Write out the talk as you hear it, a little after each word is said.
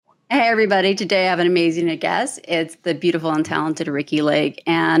Hey, everybody. Today I have an amazing guest. It's the beautiful and talented Ricki Lake.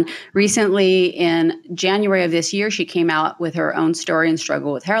 And recently in January of this year, she came out with her own story and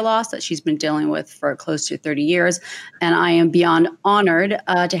struggle with hair loss that she's been dealing with for close to 30 years. And I am beyond honored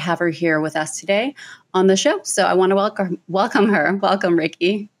to have her here with us today on the show. So I want to welcome her. Welcome,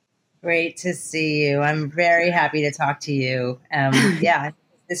 Ricki. Great to see you. I'm very happy to talk to you. Yeah,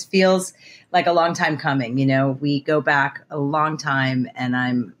 this feels like a long time coming. You know, we go back a long time, and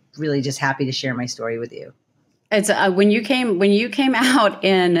I'm really just happy to share my story with you. It's when you came out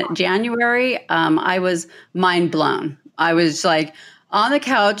in January, I was mind blown. I was like on the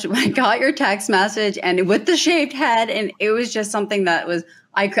couch when I got your text message and with the shaved head, and it was just something that was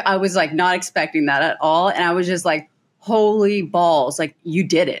I was like not expecting that at all, and I was just like, holy balls! Like you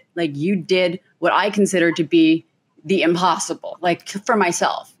did it! Like you did what I consider to be the impossible, like for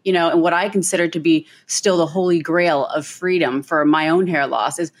myself, you know, and what I consider to be still the holy grail of freedom for my own hair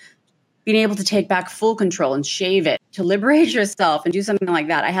loss is being able to take back full control and shave it, to liberate yourself and do something like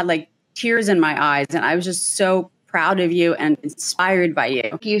that. I had like tears in my eyes, and I was just so proud of you and inspired by you.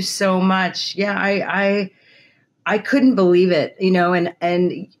 Thank you so much. Yeah, I couldn't believe it, you know, and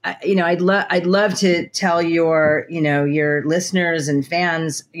you know, I'd love to tell your listeners and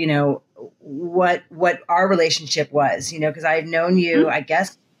fans, you know, what our relationship was, you know, because I've known you, I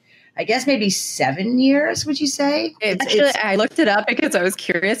guess maybe 7 years, would you say? Actually, I looked it up because I was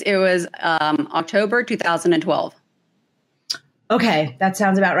curious. It was October 2012. Okay, that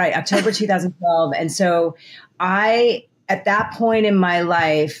sounds about right. October 2012. And so at that point in my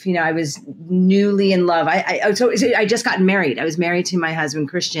life, you know, I was newly in love. I just gotten married. I was married to my husband,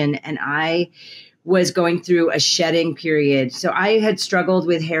 Christian, and I was going through a shedding period. So I had struggled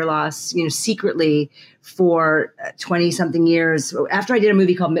with hair loss, you know, secretly for 20 something years after I did a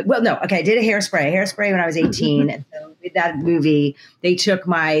movie called, I did a hairspray when I was 18. And so with that movie, they took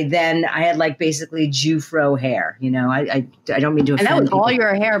I had like basically Jufro hair, you know, I don't mean to offend And that was people. all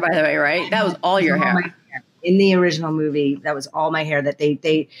your hair, by the way, right? That was all your hair. In the original movie, that was all my hair that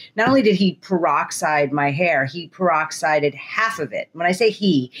they not only did he peroxide my hair, he peroxided half of it. When I say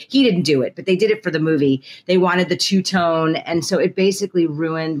he didn't do it, but they did it for the movie. They wanted the two-tone. And so it basically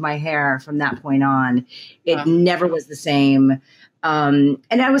ruined my hair from that point on. It never was the same. And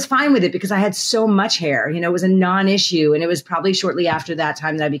I was fine with it because I had so much hair, you know, it was a non-issue. And it was probably shortly after that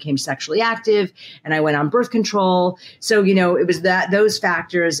time that I became sexually active and I went on birth control. So, you know, it was those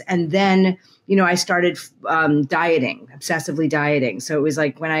factors. And then, you know, I started obsessively dieting. So it was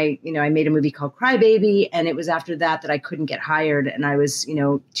like when I made a movie called Cry Baby, and it was after that I couldn't get hired. And I was, you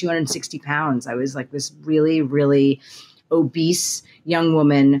know, 260 pounds. I was like this really, really obese young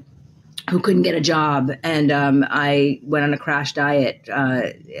woman who couldn't get a job. And I went on a crash diet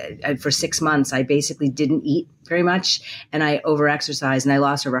for 6 months. I basically didn't eat very much, and I overexercised, and I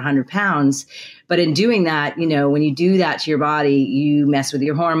lost over 100 pounds. But in doing that, you know, when you do that to your body, you mess with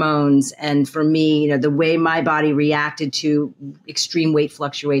your hormones. And for me, you know, the way my body reacted to extreme weight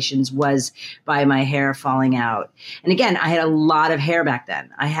fluctuations was by my hair falling out. And again, I had a lot of hair back then.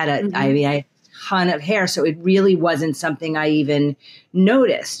 I had a ton of hair. So it really wasn't something I even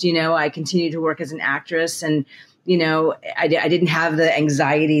noticed. You know, I continued to work as an actress, and, you know, I didn't have the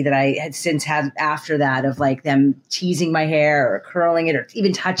anxiety that I had since had after that of like them teasing my hair or curling it or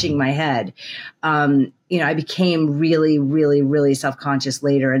even touching my head. You know, I became really, really, really self-conscious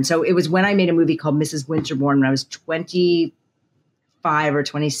later. And so it was when I made a movie called Mrs. Winterbourne when I was 25 or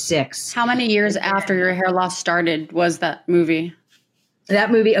 26. How many years after your hair loss started was that movie? That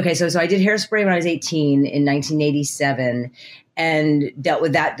movie, okay, so I did Hairspray when I was 18 in 1987 and dealt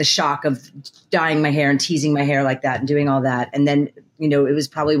with that, the shock of dyeing my hair and teasing my hair like that and doing all that. And then, you know, it was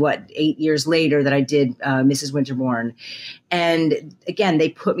probably 8 years later that I did Mrs. Winterbourne. And again, they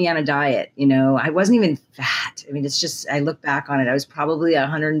put me on a diet. You know, I wasn't even fat. I mean, it's just, I look back on it, I was probably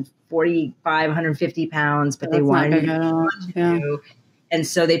 145, 150 pounds, but they wanted me to do. And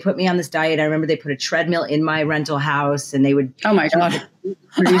so they put me on this diet. I remember they put a treadmill in my rental house, and they would, oh my God, the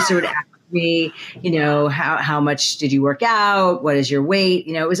producer would ask me, you know, how much did you work out? What is your weight?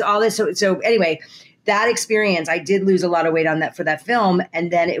 You know, it was all this. So anyway, that experience, I did lose a lot of weight on that for that film.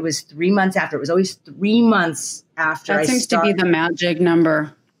 And then it was 3 months after. It was always 3 months after. That seems to be the magic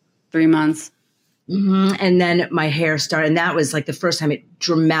number, 3 months. Mm-hmm. And then my hair started, and that was like the first time it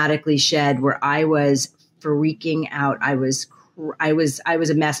dramatically shed, where I was freaking out. I was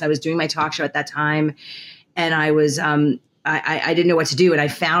a mess. And I was doing my talk show at that time, and I was I didn't know what to do. And I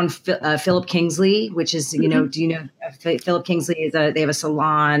found Philip Kingsley, which is, you know, do you know Philip Kingsley is they have a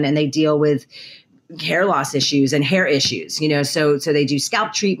salon, and they deal with hair loss issues and hair issues, you know, so they do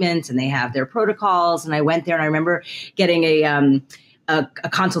scalp treatments, and they have their protocols. And I went there, and I remember getting a a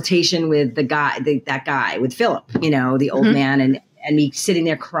consultation with the guy, that guy with Philip, the old man, and me sitting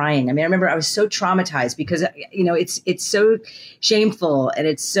there crying. I mean, I remember I was so traumatized because, it's so shameful, and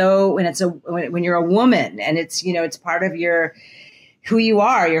when you're a woman, and it's part of who you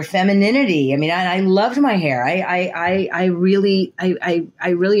are, your femininity. I mean, I loved my hair. I really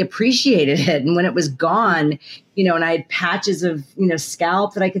appreciated it. And when it was gone, and I had patches of,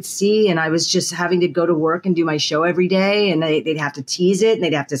 scalp that I could see, and I was just having to go to work and do my show every day, and they'd have to tease it and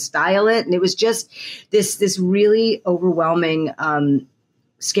they'd have to style it. And it was just this really overwhelming,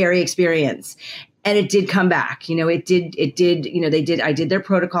 scary experience. And it did come back, I did their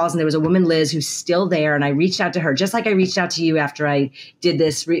protocols, and there was a woman, Liz, who's still there. And I reached out to her, just like I reached out to you after I did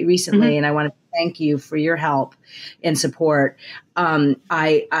this recently. And I want to thank you for your help and support.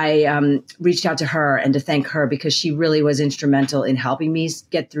 I reached out to her and to thank her, because she really was instrumental in helping me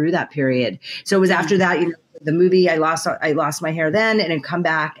get through that period. So it was after that, the movie, I lost my hair then, and it come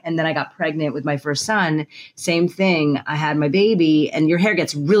back. And then I got pregnant with my first son. Same thing. I had my baby, and your hair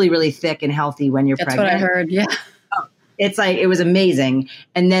gets really, really thick and healthy when you're pregnant. That's what I heard. Yeah. It's like, it was amazing.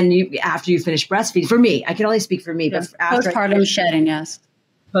 And then after you finish breastfeeding, for me, I can only speak for me, but after postpartum shedding. Yes.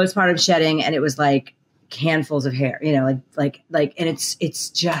 Postpartum shedding. And it was like handfuls of hair, and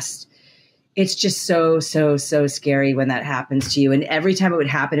it's just so scary when that happens to you. And every time it would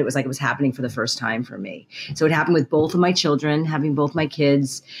happen, it was like it was happening for the first time for me. So it happened with both of my children, having both my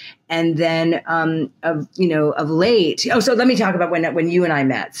kids. And then, of late. Oh, so let me talk about when you and I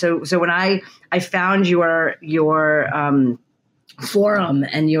met. So when I found your forum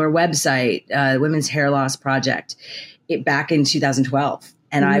and your website, Women's Hair Loss Project, back in 2012.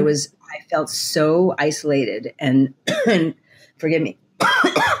 And I felt so isolated and forgive me.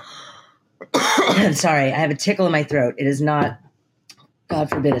 I'm sorry. I have a tickle in my throat. It is not, God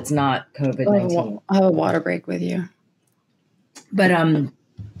forbid, it's not COVID-19. I'll have a water break with you. But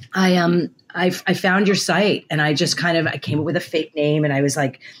I found your site, and I just I came up with a fake name, and I was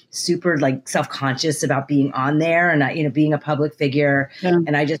like super self-conscious about being on there, and being a public figure. Yeah.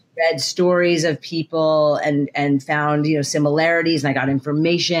 And I just read stories of people and found, similarities, and I got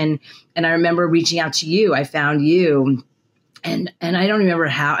information. And I remember reaching out to you. I found you. And I don't remember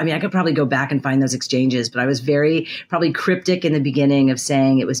how. I mean, I could probably go back and find those exchanges, but I was very probably cryptic in the beginning of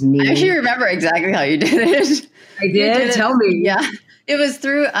saying it was me. I actually remember exactly how you did it. I did? Tell me. Yeah. It was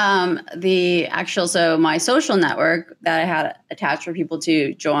through so my social network that I had attached for people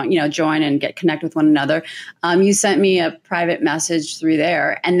to join and connect with one another. You sent me a private message through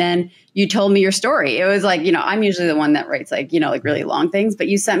there, and then you told me your story. It was like, I'm usually the one that writes really long things, but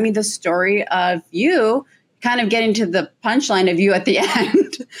you sent me the story of you kind of getting to the punchline of you at the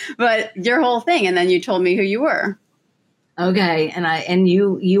end, but your whole thing. And then you told me who you were. Okay. And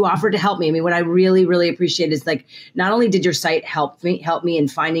you offered to help me. I mean, what I really, really appreciate is not only did your site help me in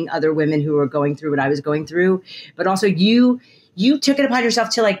finding other women who were going through what I was going through, but also you took it upon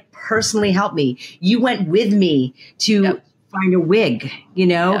yourself to personally help me. You went with me to find a wig,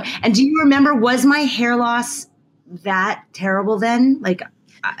 Yep. And do you remember, was my hair loss that terrible then?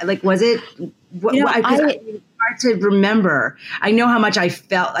 Was it? It's hard to remember. I know how much I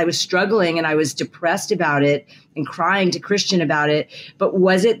felt. I was struggling, and I was depressed about it and crying to Christian about it. But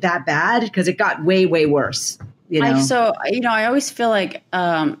was it that bad? Because it got way, way worse. I always feel like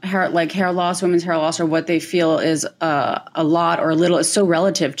hair loss, women's hair loss, or what they feel is a lot or a little is so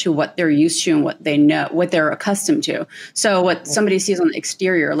relative to what they're used to and what they know, what they're accustomed to. So what somebody sees on the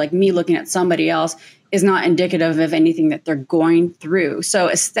exterior, like me looking at somebody else, is not indicative of anything that they're going through. So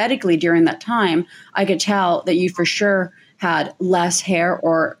aesthetically during that time, I could tell that you for sure had less hair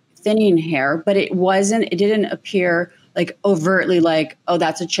or thinning hair, but it didn't appear overtly oh,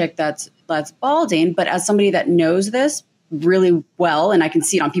 that's a chick that's balding. But as somebody that knows this really well, and I can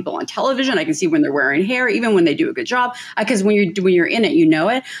see it on people on television, I can see when they're wearing hair, even when they do a good job, because when you're in it,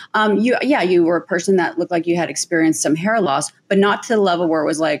 it. You were a person that looked like you had experienced some hair loss, but not to the level where it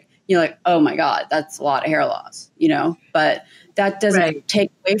was oh my God, that's a lot of hair loss, but that doesn't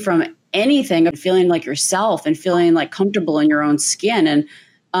take away from anything of feeling like yourself and feeling comfortable in your own skin. And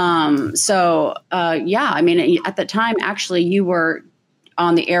at the time, actually, you were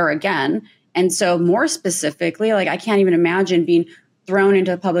on the air again. And so more specifically, I can't even imagine being thrown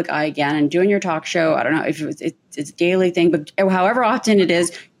into the public eye again and doing your talk show. I don't know if it's a daily thing, but however often it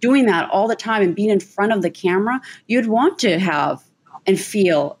is, doing that all the time and being in front of the camera, you'd want to have and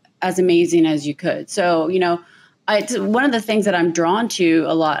feel as amazing as you could. So, it's one of the things that I'm drawn to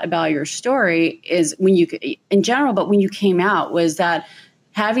a lot about your story is when you, in general, but when you came out, was that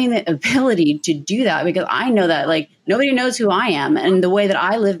having the ability to do that, because I know that like nobody knows who I am and the way that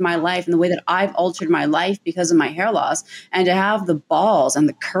I live my life and the way that I've altered my life because of my hair loss, and to have the balls and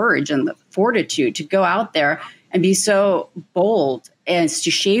the courage and the fortitude to go out there and be so bold as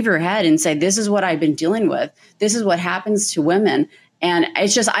to shave your head and say, this is what I've been dealing with. This is what happens to women. And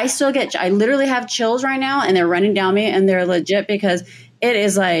it's just, I literally have chills right now, and they're running down me, and they're legit, because it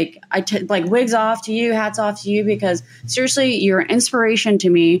is like, like wigs off to you, hats off to you, because seriously, you're an inspiration to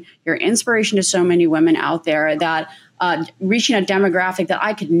me. You're an inspiration to so many women out there that reaching a demographic that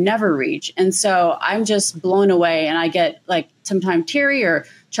I could never reach. And so I'm just blown away, and I get like sometimes teary or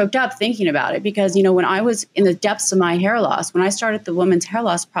choked up thinking about it, because, you know, when I was in the depths of my hair loss, when I started the Women's Hair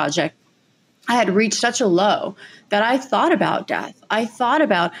Loss Project, I had reached such a low that I thought about death. I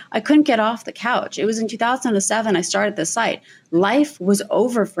couldn't get off the couch. It was in 2007 I started the site. Life was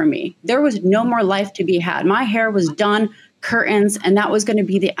over for me. There was no more life to be had. My hair was done, curtains, and that was going to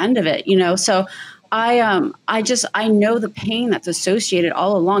be the end of it, you know? So I know the pain that's associated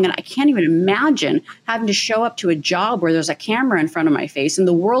all along, and I can't even imagine having to show up to a job where there's a camera in front of my face and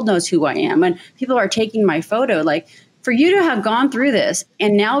the world knows who I am and people are taking my photo. Like, for you to have gone through this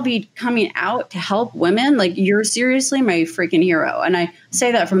and now be coming out to help women, like, you're seriously my freaking hero. And I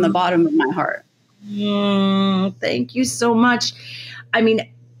say that from the bottom of my heart. Thank you so much. I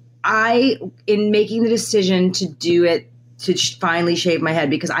mean, in making the decision to do it, to finally shave my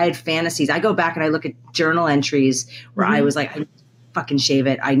head, because I had fantasies. I go back and I look at journal entries where I was like, I fucking shave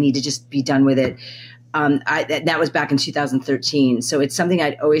it. I need to just be done with it. That was back in 2013. So it's something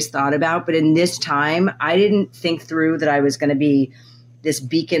I'd always thought about. But in this time, I didn't think through that I was going to be this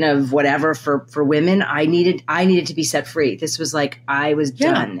beacon of whatever for women. I needed to be set free. This was like, I was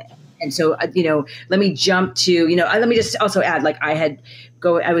done. And so, you know, let me jump to, you know, let me just also add, like, I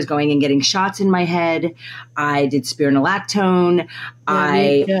was going and getting shots in my head. I did spironolactone.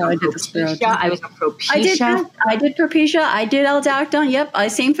 I did the spironolactone. I was on Propecia. I did Propecia. I did Aldactone.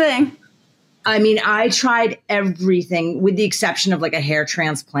 Yep. Same thing. I mean, I tried everything with the exception of like a hair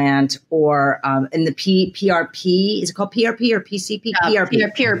transplant or in the PRP. Is it called PRP or PCP?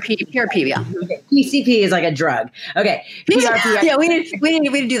 PRP, yeah. Okay. PCP is like a drug. Okay. PRP. Yeah, we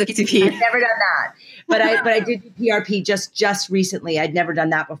didn't do the PCP. I've never done that. But I did do PRP just recently. I'd never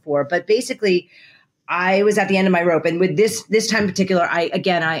done that before. But basically, I was at the end of my rope. And with this time in particular,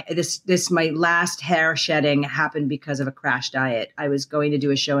 my last hair shedding happened because of a crash diet. I was going to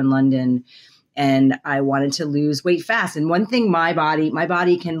do a show in London and I wanted to lose weight fast. And one thing, my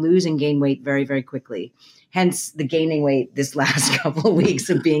body can lose and gain weight very, very quickly. Hence the gaining weight this last couple of weeks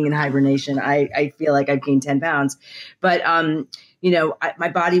of being in hibernation. I feel like I've gained 10 pounds, but, you know, my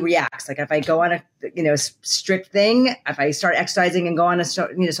body reacts. Like if I go on a, you know, strict thing, if I start exercising and go on so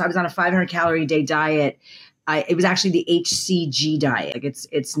I was on a 500 calorie a day diet. It was actually the HCG diet. Like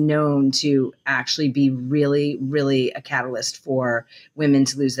it's known to actually be really, really a catalyst for women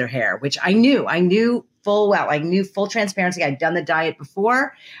to lose their hair, which I knew full well. I knew full transparency. I'd done the diet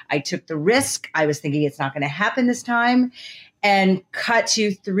before. I took the risk. I was thinking it's not going to happen this time. And cut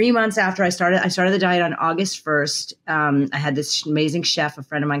to 3 months after I started the diet on August 1st. I had this amazing chef, a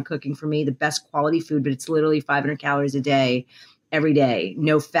friend of mine, cooking for me the best quality food, but it's literally 500 calories a day. Every day,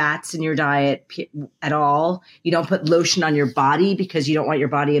 no fats in your diet at all. You don't put lotion on your body because you don't want your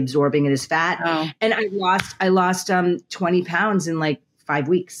body absorbing it as fat. Oh. And I lost 20 pounds in like 5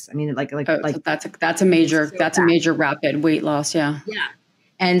 weeks. I mean, that's a major rapid weight loss. Yeah. Yeah.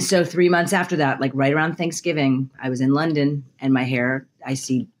 And so 3 months after that, like right around Thanksgiving, I was in London and my hair, I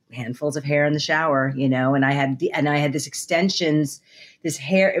see handfuls of hair in the shower, you know, and I had this extensions, this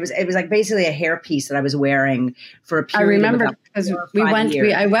hair, it was like basically a hair piece that I was wearing for a period. I remember because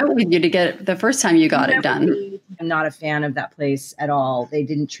I went with you to get it the first time you got it done. I'm not a fan of that place at all. They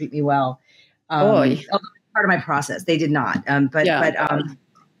didn't treat me well. Part of my process, they did not.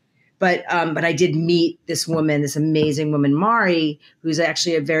 But I did meet this woman, this amazing woman, Mari, who's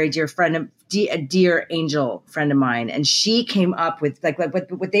actually a very dear friend, a dear angel friend of mine. And she came up with like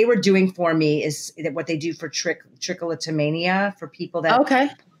what they were doing for me is that what they do for trichotillomania for people that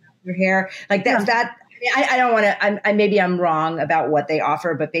their hair like that. Yeah. I don't want to. Maybe I'm wrong about what they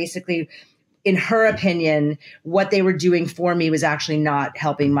offer, but basically, in her opinion, what they were doing for me was actually not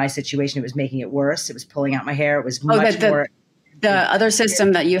helping my situation. It was making it worse. It was pulling out my hair. It was much more. The other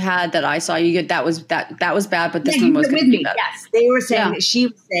system that you had that I saw you get, that was bad, but this one was with me. Yes. They were saying that she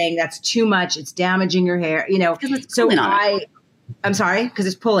was saying that's too much. It's damaging your hair, you know. So I'm sorry, because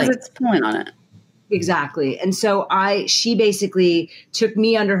it's pulling. It's pulling on it. Exactly. And so she basically took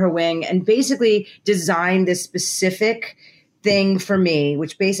me under her wing and basically designed this specific thing for me,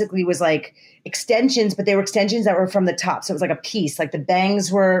 which basically was like extensions, but they were extensions that were from the top. So it was like a piece, like the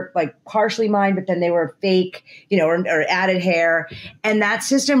bangs were like partially mine, but then they were fake, or added hair. And that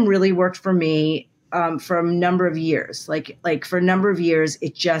system really worked for me for a number of years. Like for a number of years,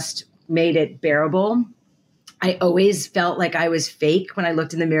 it just made it bearable. I always felt like I was fake when I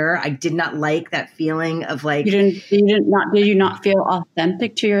looked in the mirror. I did not like that feeling of like, did you not feel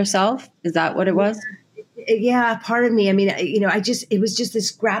authentic to yourself? Is that what it was? Yeah, part of me. I mean, it was just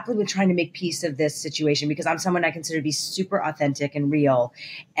this grappling with trying to make peace of this situation, because I'm someone I consider to be super authentic and real.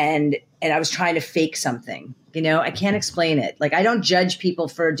 And I was trying to fake something, I can't explain it. Like, I don't judge people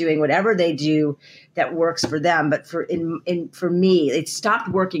for doing whatever they do that works for them. But for me, it stopped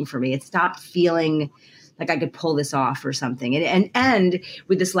working for me. It stopped feeling like I could pull this off or something. And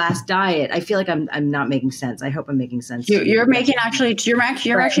with this last diet, I feel like I'm not making sense. I hope I'm making sense. You're actually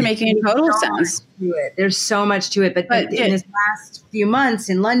making total sense. There's so much to it. But in this last few months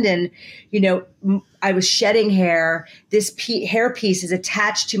in London, I was shedding hair. This hair piece is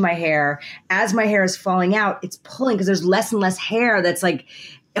attached to my hair. As my hair is falling out, it's pulling because there's less and less hair that's like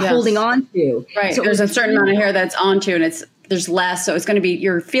holding on to. Right. So there's a certain amount of hair that's onto, and there's less. So it's going to be,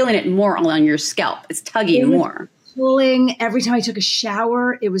 you're feeling it more on your scalp. It's tugging more. Pulling every time I took a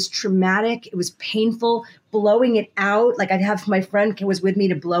shower. It was traumatic. It was painful. Blowing it out. Like, I'd have my friend who was with me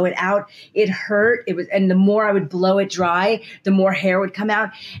to blow it out. It hurt. And the more I would blow it dry, the more hair would come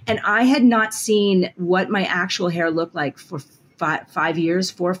out. And I had not seen what my actual hair looked like for 4 or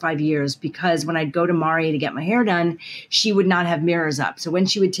 5 years, because when I'd go to Mari to get my hair done, she would not have mirrors up. So when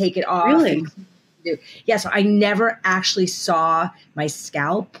she would take it off. Really? Yeah, so I never actually saw my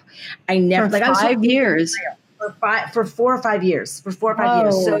scalp. I never for 5 years. For 4 or 5 years. For 4 or 5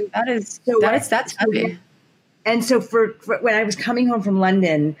 years. So that's heavy. And so for when I was coming home from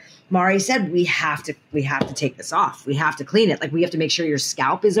London, Mari said, we have to take this off. We have to clean it. Like, we have to make sure your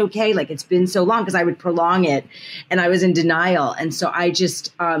scalp is okay. Like, it's been so long, because I would prolong it and I was in denial. And so I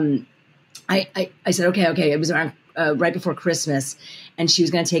just I said, okay. It was around right before Christmas, and she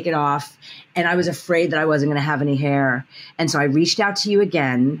was going to take it off. And I was afraid that I wasn't going to have any hair. And so I reached out to you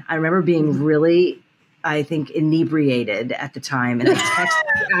again. I remember being really, I think, inebriated at the time. And I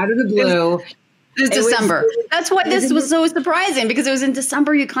texted you out of the blue. It was December. That's why this was so surprising, because it was in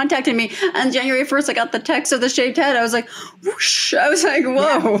December you contacted me. On January 1st, I got the text of the shaved head. I was like, whoosh. I was like,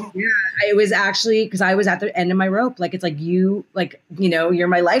 whoa. Yeah. It was actually because I was at the end of my rope. Like, it's like you're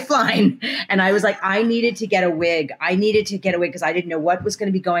my lifeline. And I was like, I needed to get a wig. Because I didn't know what was going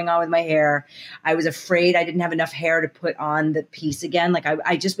to be going on with my hair. I was afraid I didn't have enough hair to put on the piece again. Like,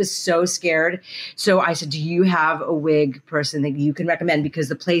 I just was so scared. So I said, do you have a wig person that you can recommend? Because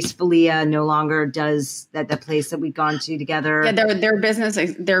the place Falia no longer does that, the place that we've gone to together. Yeah, their business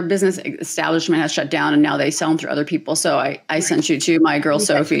establishment has shut down, and now they sell them through other people. So I sent you to my girl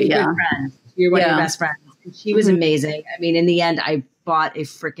Sophie. Yeah, you're one of your best friends. And she was amazing. I mean, in the end, I bought a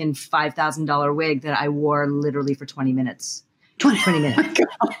freaking $5,000 wig that I wore literally for 20 minutes. 20 minutes.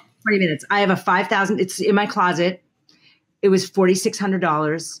 20 minutes. I have a 5,000. It's in my closet. It was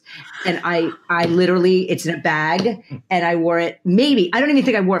 $4,600. And I literally, it's in a bag, and I wore it. I don't even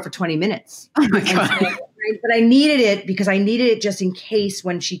think I wore it for 20 minutes. Oh my God. But I needed it because I needed it just in case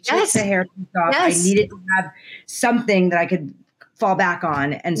when she took the hair off, I needed to have something that I could fall back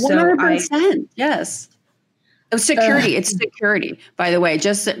on. And so 100%. Yes. Oh, security. It's security, by the way.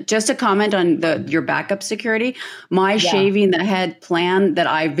 Just to comment on your backup security, my shaving the head plan that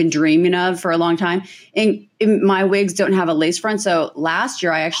I've been dreaming of for a long time. And my wigs don't have a lace front. So last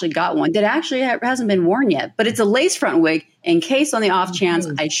year I actually got one that actually hasn't been worn yet, but it's a lace front wig in case on the off chance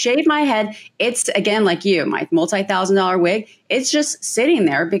I shave my head. It's, again, like you, my multi-$1,000 wig. It's just sitting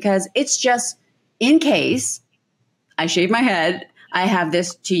there because it's just in case I shave my head, I have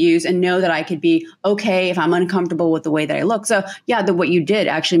this to use and know that I could be okay if I'm uncomfortable with the way that I look. So yeah, what you did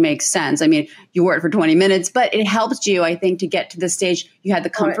actually makes sense. I mean, you wore it for 20 minutes, but it helped you, I think, to get to the stage. You had the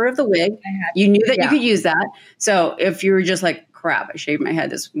comfort of the wig. You knew that you could use that. So if you were just like, crap, I shaved my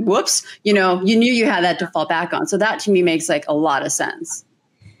head, whoops, you knew you had that to fall back on. So that to me makes like a lot of sense.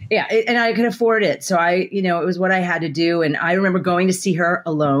 Yeah. And I could afford it. So it was what I had to do. And I remember going to see her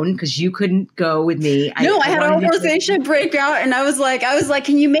alone because you couldn't go with me. No, I had a rosacea breakout, and I was like,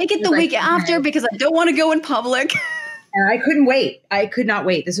 can you make it the week after? Because I don't want to go in public. And I couldn't wait. I could not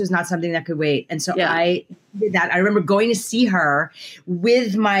wait. This was not something that could wait. And so I did that. I remember going to see her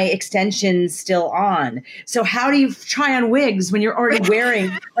with my extensions still on. So how do you try on wigs when you're already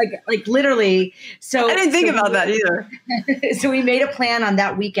wearing like literally? So I didn't think about that either. So we made a plan on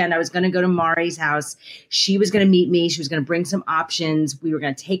that weekend. I was going to go to Mari's house. She was going to meet me. She was going to bring some options. We were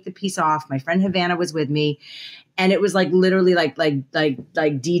going to take the piece off. My friend Havana was with me. And it was like literally like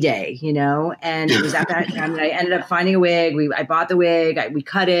D-Day, you know, and it was at that time that I ended up finding a wig. I bought the wig, we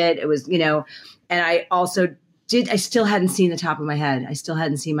cut it. It was, you know, and I also I still hadn't seen the top of my head. I still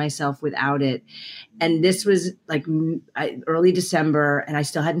hadn't seen myself without it. And this was like early December, and I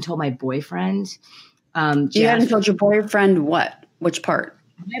still hadn't told my boyfriend. You hadn't told your boyfriend what? Which part?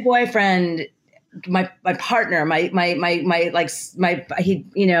 My boyfriend, my partner, he,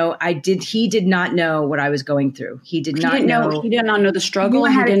 you know, he did not know what I was going through. He did not know. He did not know the struggle.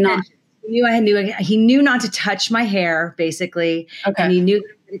 He knew not to touch my hair, basically. Okay. And he knew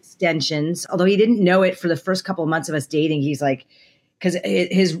extensions, although he didn't know it for the first couple of months of us dating. He's like, because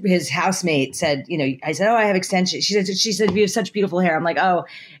his housemate said, you know, I said, oh, I have extensions. She said, you have such beautiful hair. I'm like, oh,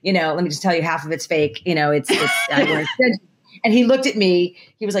 you know, let me just tell you, half of it's fake. You know, it's I wear extensions. And he looked at me.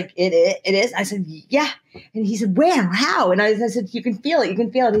 He was like, it is. I said, yeah. And he said, where? How? And I said, you can feel it. You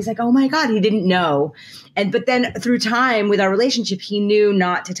can feel it. He's like, oh my God, he didn't know. But then through time with our relationship, he knew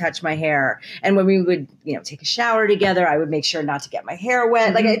not to touch my hair. And when we would, you know, take a shower together, I would make sure not to get my hair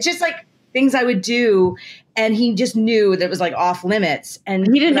wet. Mm-hmm. Like it's just like things I would do. And he just knew that it was like off limits. And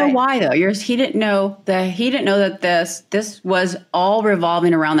he didn't know why though. He didn't know that this was all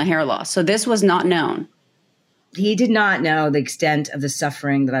revolving around the hair loss. So this was not known. He did not know the extent of the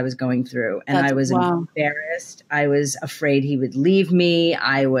suffering that I was going through. And I was embarrassed. I was afraid he would leave me.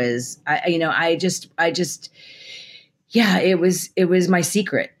 It was my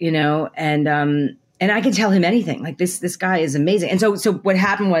secret, you know, and I can tell him anything. Like this guy is amazing. And so what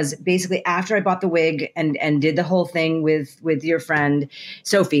happened was basically after I bought the wig and did the whole thing with your friend,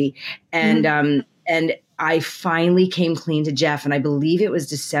 Sophie, and I finally came clean to Jeff, and I believe it was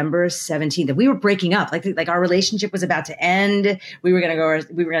December 17th. We were breaking up, like our relationship was about to end. We were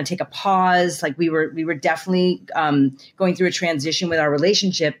gonna take a pause. Like we were definitely going through a transition with our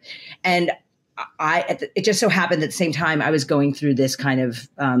relationship, and it just so happened at the same time I was going through this kind of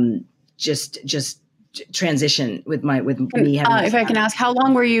just transition with me. If I can ask, how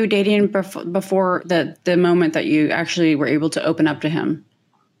long were you dating before the moment that you actually were able to open up to him?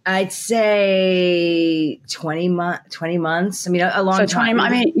 I'd say 20 months. I mean, a long time.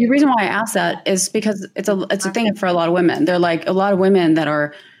 I mean, the reason why I ask that is because it's a thing for a lot of women. They're like a lot of women that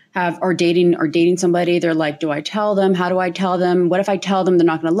are dating somebody. They're like, do I tell them? How do I tell them? What if I tell them they're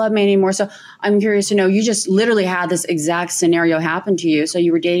not going to love me anymore? So I'm curious to know, you just literally had this exact scenario happen to you. So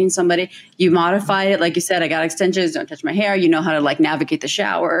you were dating somebody, you modified it. Like you said, I got extensions, don't touch my hair. You know how to like navigate the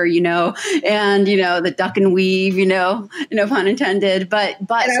shower, you know, and you know, the duck and weave, you know, no pun intended, but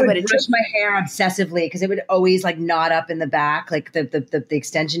I would brush my hair obsessively because it would always like knot up in the back. Like the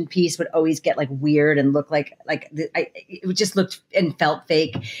extension piece would always get like weird and look it just looked and felt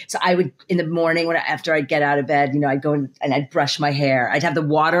fake. So I would, in the morning after I'd get out of bed, you know, I'd go and I'd brush my hair. I'd have the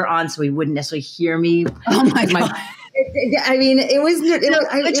water on so he wouldn't necessarily hear me. Oh my God. I mean, it was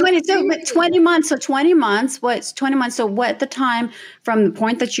 20 months. So 20 months. What's 20 months? So what the time from the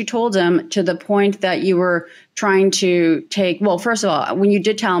point that you told him to the point that you were trying to take? Well, first of all, when you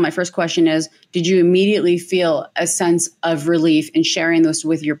did tell him, my first question is, did you immediately feel a sense of relief in sharing this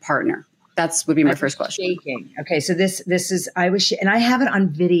with your partner? That's would be my first question. Shaking. Okay, so this is and I have it on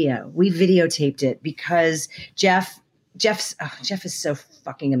video. We videotaped it because Jeff is so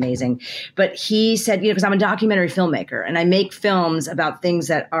fucking amazing. But he said, you know, because I'm a documentary filmmaker and I make films about things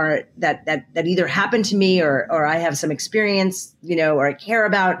that are that either happen to me or I have some experience, you know, or I care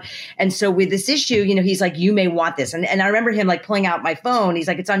about. And so with this issue, you know, he's like, you may want this. And I remember him like pulling out my phone. He's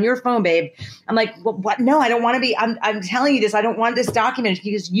like, it's on your phone, babe. I'm like, well, what? No, I don't want to be. I'm telling you this. I don't want this documented.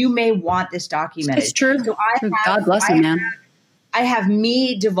 He goes, you may want this documented. It's true. So God bless him, man. I have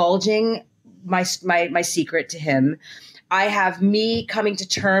me divulging my secret to him. I have me coming to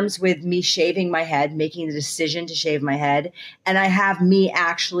terms with me shaving my head, making the decision to shave my head. And I have me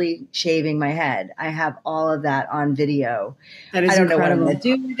actually shaving my head. I have all of that on video. That is incredible. I don't know what I'm going to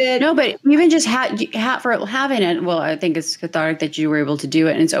do with it. No, but even just for having it, well, I think it's cathartic that you were able to do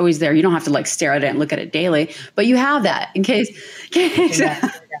it. And it's always there. You don't have to like stare at it and look at it daily, but you have that in case.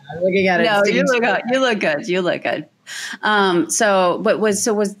 I'm looking at it. No, you look good. You look good.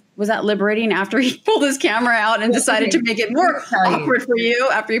 Was that liberating after he pulled his camera out and decided to make it more awkward for you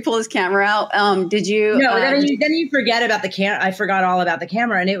after he pulled his camera out? Did you? No, then you forget about the camera. I forgot all about the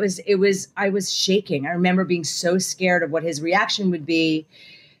camera, and I was shaking. I remember being so scared of what his reaction would be,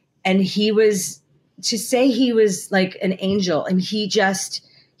 and he was to say he was like an angel, and he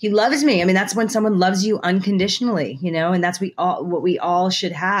loves me. I mean, that's when someone loves you unconditionally, and that's what we all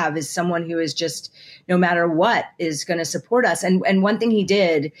should have, is someone who is just, no matter what, is going to support us. And one thing he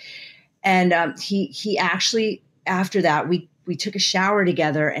did, and he actually, after that, we took a shower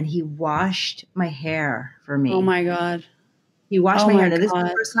together, and he washed my hair for me. Oh my God. He washed my hair. Now, this is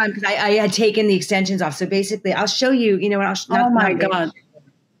the first time, because I had taken the extensions off. So basically, I'll show you, oh my God.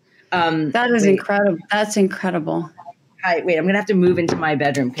 That is incredible. That's incredible. Hi, wait, I'm going to have to move into my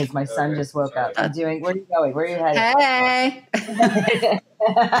bedroom because my son just woke up. Where are you going? Where are you headed? Hey.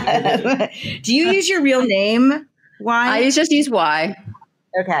 Do you use your real name? Why? I just use Y.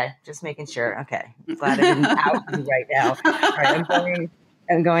 Okay, just making sure. Okay, I'm glad I didn't out you right now. All right,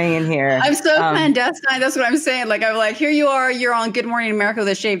 I'm going in here. I'm so clandestine. That's what I'm saying. Like, I'm like, here you are. You're on Good Morning America with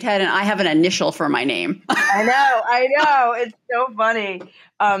a shaved head, and I have an initial for my name. I know. It's so funny.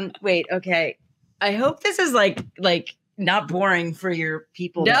 Wait, okay. I hope this is like not boring for your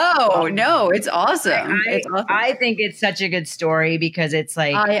people. No, it's awesome. It's awesome. I think it's such a good story because it's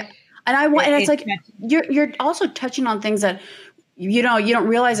like, it's like you're also touching on things that you don't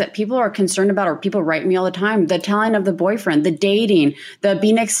realize that people are concerned about, or people write me all the time: the telling of the boyfriend, the dating, the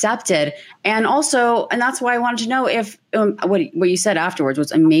being accepted, and that's why I wanted to know if what you said afterwards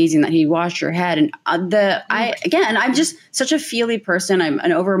was amazing, that he washed your head. And I'm just such a feely person. I'm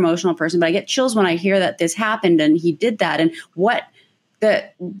an over emotional person, but I get chills when I hear that this happened and he did that, and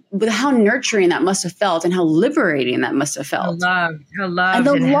how nurturing that must have felt, and how liberating that must have felt. How loved,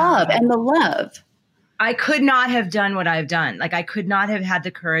 and the love. I could not have done what I've done. Like, I could not have had the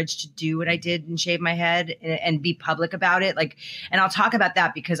courage to do what I did and shave my head and be public about it. Like, and I'll talk about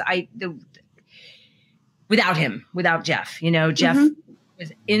that because without Jeff, Jeff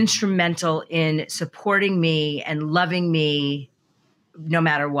was instrumental in supporting me and loving me no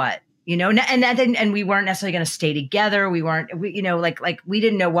matter what, and we weren't necessarily going to stay together. We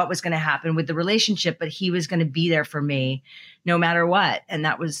didn't know what was going to happen with the relationship, but he was going to be there for me no matter what. And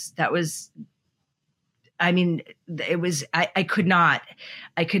that was, I mean, it was, I could not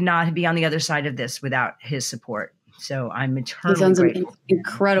be on the other side of this without his support. So I'm eternally grateful. He sounds like an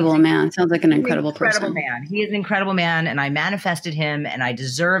incredible man. Sounds like an incredible person. Man. He is an incredible man, and I manifested him, and I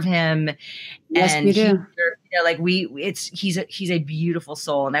deserve him. Yes, and we do. He's a beautiful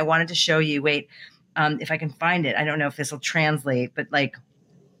soul. And I wanted to show you, if I can find it. I don't know if this will translate, but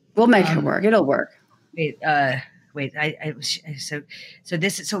we'll make it work. It'll work.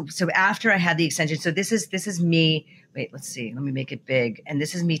 So after I had the extension, so this is me. Wait, let's see. Let me make it big. And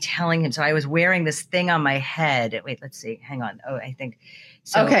this is me telling him. So I was wearing this thing on my head. Wait, let's see. Hang on. Oh, I think.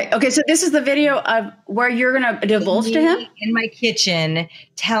 So, okay. So this is the video of where you're going to divulge to him in my kitchen,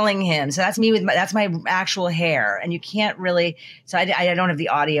 telling him. So that's me that's my actual hair, and you can't really. So I don't have the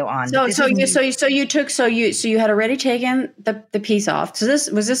audio on. So you had already taken the piece off. So this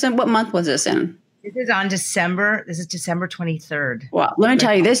in what month was this in? This is on December. This is December 23rd. Well, let me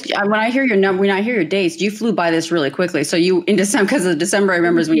tell you this. When I hear your number, when I hear your dates, you flew by this really quickly. So you in December, because of December, I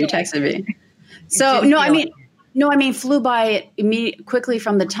remember is when you texted me. So I mean, flew by it immediately, quickly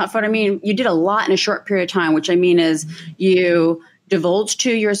from the top. But I mean, you did a lot in a short period of time, which I mean is you divulged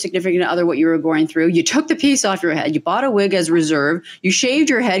to your significant other what you were going through. You took the piece off your head. You bought a wig as reserve. You shaved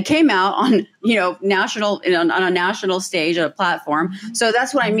your head. Came out on on a national stage, a platform. So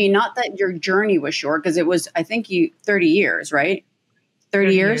that's what I mean. Not that your journey was short, because it was, I think, 30 years, right?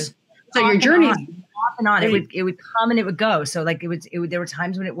 30 years. So your journey. Off and on, it would come and it would go. So there were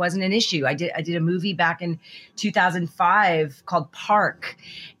times when it wasn't an issue. I did a movie back in 2005 called Park,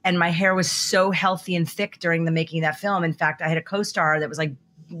 and my hair was so healthy and thick during the making of that film. In fact, I had a co-star that was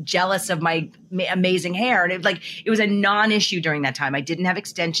jealous of my amazing hair, and it was a non-issue during that time. I didn't have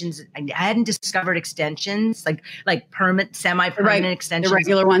extensions. I hadn't discovered extensions like permanent, semi-permanent extensions, the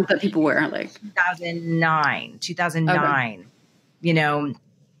regular ones that people wear, 2009.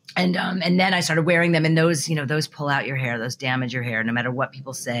 Okay. And then I started wearing them, and those pull out your hair, those damage your hair, no matter what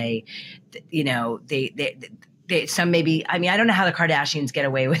people say. They some maybe. I mean, I don't know how the Kardashians get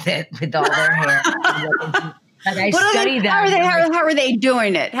away with it with all their hair. I study them. How are they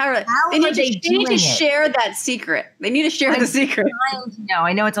doing it? They need to share that secret. They need to share the secret.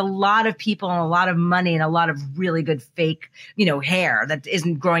 I know it's a lot of people and a lot of money and a lot of really good fake, hair that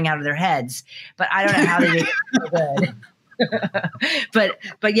isn't growing out of their heads. But I don't know how they make it so good.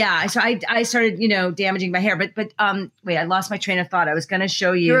 but yeah, so I started, damaging my hair, but wait, I lost my train of thought. I was going to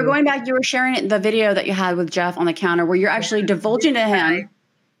show you. You were going back, you were sharing the video that you had with Jeff on the counter where you're actually divulging to him.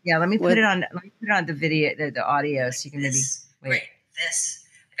 Yeah. Let me put it on the video, the audio. So you can maybe wait. Right.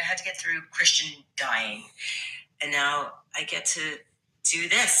 I had to get through Christian dying, and now I get to do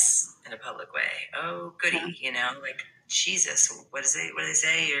this in a public way. Oh, goody, you know, like Jesus. What do they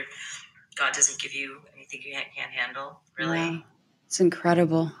say? God doesn't give you anything you can't handle. Really? Yeah. It's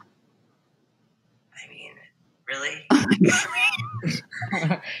incredible. I mean, really? Oh my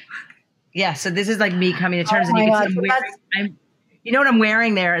God. Yeah. So this is like me coming to terms. Oh And my you can God. see you know what I'm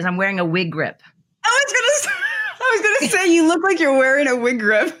wearing there is I'm wearing a wig grip. I was gonna say you look like you're wearing a wig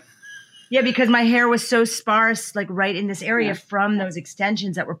grip. Yeah, because my hair was so sparse, like right in this area from those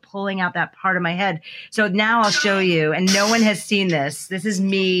extensions that were pulling out that part of my head. So now I'll show you, and no one has seen this. This is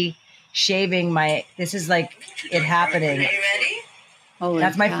me shaving this is like it happening. Are you ready? Holy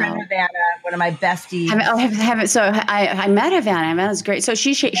That's my cow. friend Havana, one of my besties. So I met Havana. Havana's great. So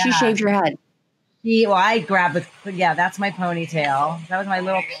she shaved your head. I grabbed that's my ponytail. That was my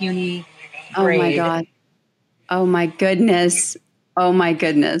little puny braid. Oh my God. Oh my goodness. Oh my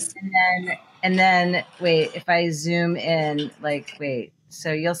goodness. And then wait, if I zoom in,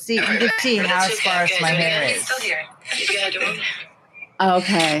 so you can see how sparse my hair is.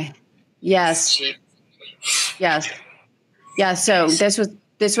 Okay. Yes. Yeah. So this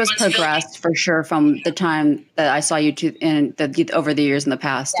was progressed for sure from the time that I saw you over the years in the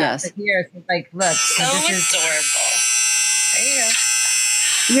past. Yeah, yes. Here, it's like, look, so this is adorable. There you go.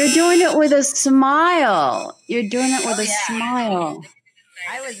 You're doing it with a smile. You're doing it with a smile.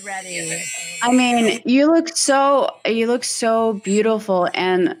 I was ready. I mean, you look so beautiful,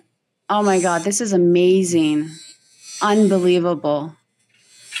 and oh my God, this is amazing. Unbelievable.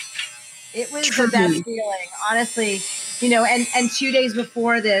 It was the best feeling, honestly. You know, and 2 days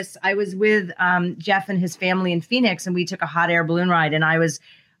before this, I was with Jeff and his family in Phoenix, and we took a hot air balloon ride. And I was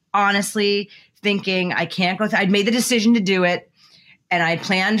honestly thinking, I can't go. I'd made the decision to do it. And I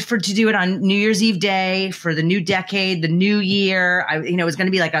planned to do it on New Year's Eve day for the new decade, the new year. It was going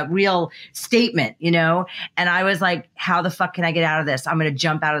to be like a real statement, you know? And I was like, how the fuck can I get out of this? I'm going to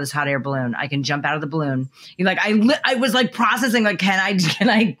jump out of this hot air balloon. I can jump out of the balloon. I was like processing, like, can I get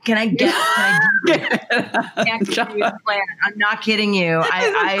I'm not kidding you.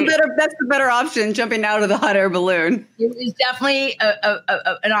 That's the better option, jumping out of the hot air balloon. It was definitely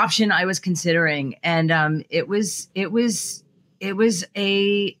an option I was considering. And it was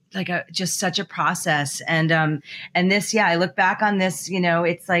just such a process. And this, I look back on this, you know,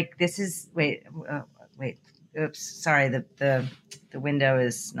 it's like, this is, oops, sorry. The window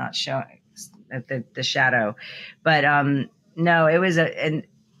is not showing the shadow, but, no, it was and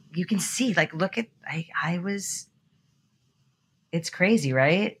you can see, like, look at, it's crazy,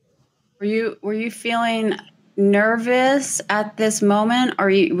 right? Were you feeling nervous at this moment? Or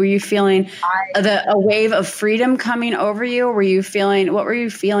were you feeling a wave of freedom coming over you? What were you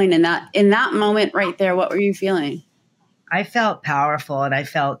feeling in that moment right there? What were you feeling? I felt powerful, and I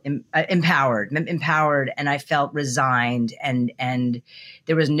felt empowered, and I felt resigned, and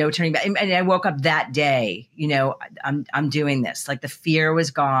there was no turning back. And I woke up that day, you know, I'm doing this. Like, the fear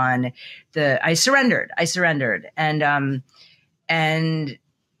was gone. I surrendered, and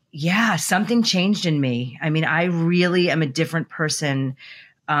yeah, something changed in me. I mean, I really am a different person,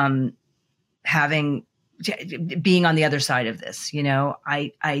 being on the other side of this. You know,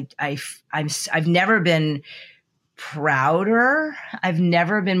 I've never been prouder. I've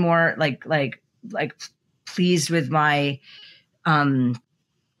never been more like pleased with my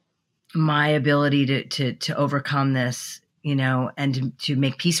my ability to overcome this, you know, and to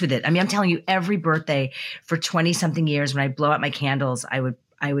make peace with it. I mean, I'm telling you, every birthday for 20 something years, when I blow out my candles, I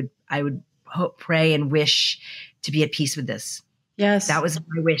would hope, pray, and wish to be at peace with this. Yes. That was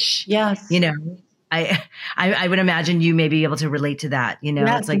my wish. Yes. You know, I would imagine you may be able to relate to that. You know,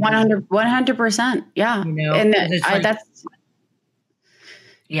 it's like 100%. Yeah. You know, and I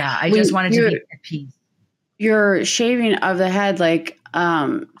just wanted to be at peace. Your shaving of the head, like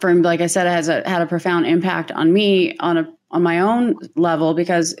I said, it had a profound impact on me on my own level,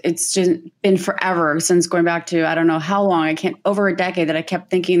 because it's just been forever since going back to, I don't know how long, over a decade, that I kept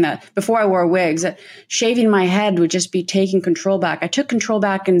thinking that before I wore wigs, that shaving my head would just be taking control back. I took control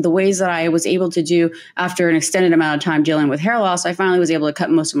back in the ways that I was able to do after an extended amount of time dealing with hair loss. I finally was able to cut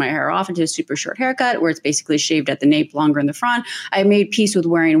most of my hair off into a super short haircut, where it's basically shaved at the nape, longer in the front. I made peace with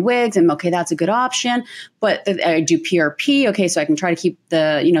wearing wigs, and okay, that's a good option. But I do PRP, okay, so I can try to keep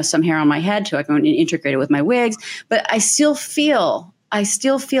some hair on my head, so I can integrate it with my wigs. But I still feel a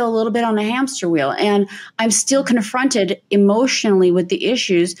little bit on a hamster wheel, and I'm still confronted emotionally with the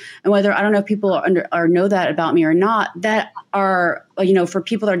issues. And whether, I don't know if people know that about me or not, that are, you know, for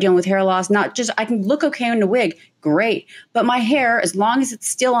people that are dealing with hair loss, not just, I can look okay in a wig. great. But my hair, as long as it's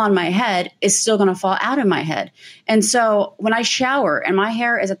still on my head, is still going to fall out of my head. And so when I shower and my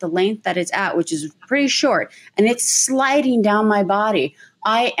hair is at the length that it's at, which is pretty short, and it's sliding down my body,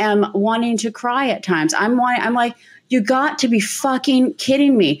 I am wanting to cry at times. I'm like, you got to be fucking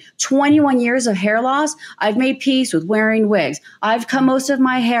kidding me. 21 years of hair loss. I've made peace with wearing wigs. I've cut most of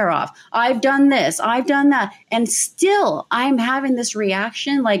my hair off. I've done this. I've done that. And still I'm having this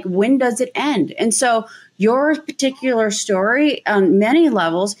reaction like, when does it end? And so your particular story on many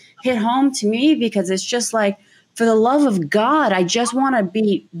levels hit home to me, because it's just like, for the love of God, I just want to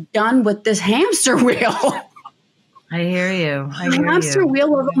be done with this hamster wheel. I hear you. The hamster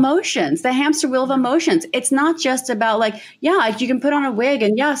wheel of emotions. The hamster wheel of emotions. It's not just about like, yeah, you can put on a wig,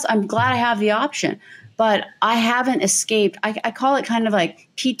 and yes, I'm glad I have the option, but I haven't escaped. I call it kind of like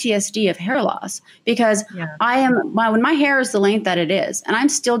PTSD of hair loss, because when my hair is the length that it is, and I'm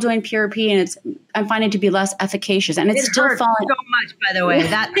still doing PRP, and I'm finding it to be less efficacious, and it's still falling so much. By the way,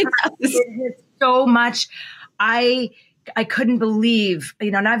 that hurts so much. I couldn't believe,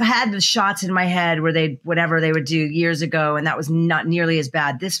 and I've had the shots in my head where whatever they would do years ago, and that was not nearly as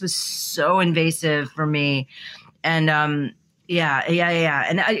bad. This was so invasive for me. And, yeah.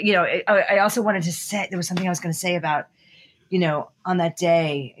 And I also wanted to say, there was something I was going to say about, on that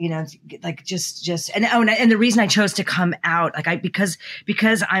day, like and the reason I chose to come out, like because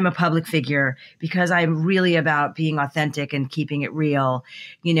I'm a public figure, because I'm really about being authentic and keeping it real,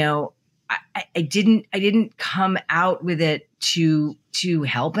 I didn't come out with it to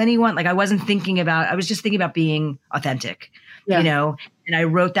help anyone. Like I was just thinking about being authentic, and I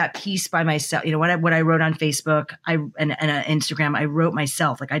wrote that piece by myself. What I wrote on Facebook, and Instagram, I wrote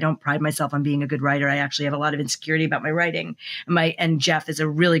myself. Like I don't pride myself on being a good writer. I actually have a lot of insecurity about my writing. And Jeff is a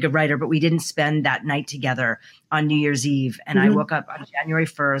really good writer, but we didn't spend that night together on New Year's Eve. And I woke up on January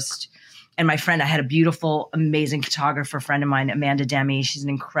 1st. And my friend, I had a beautiful, amazing photographer friend of mine, Amanda Demi. She's an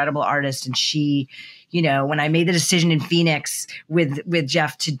incredible artist. And she, when I made the decision in Phoenix with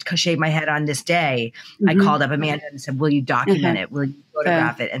Jeff to shave my head on this day, I called up Amanda and said, will you document it? Will you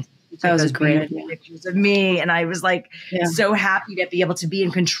photograph it? And that was a great idea. Pictures of me. And I was like, so happy to be able to be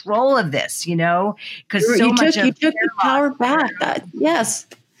in control of this, because you took the power back. Yes,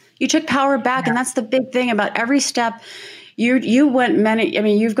 you took power back. And that's the big thing about every step. You went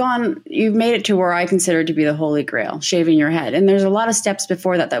you've made it to where I consider to be the holy grail, shaving your head. And there's a lot of steps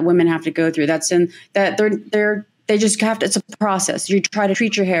before that women have to go through. They just have to, it's a process. You try to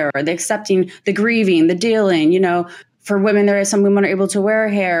treat your hair, the accepting, the grieving, the dealing, for women, there is some women are able to wear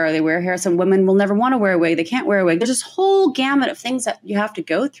hair, they wear hair. Some women will never want to wear a wig. They can't wear a wig. There's this whole gamut of things that you have to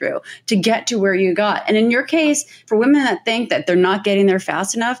go through to get to where you got. And in your case, for women that think that they're not getting there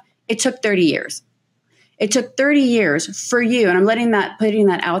fast enough, it took 30 years. It took 30 years for you. And I'm putting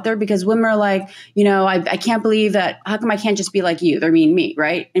that out there, because women are like, I can't believe that. How come I can't just be like you? They're mean me,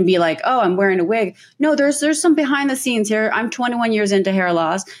 right? And be like, oh, I'm wearing a wig. No, there's some behind the scenes here. I'm 21 years into hair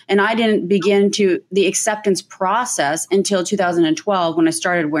loss, and I didn't begin the acceptance process until 2012 when I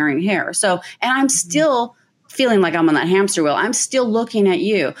started wearing hair. So, and I'm still feeling like I'm on that hamster wheel. I'm still looking at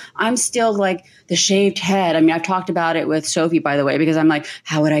you. I'm still like the shaved head. I mean, I've talked about it with Sophie, by the way, because I'm like,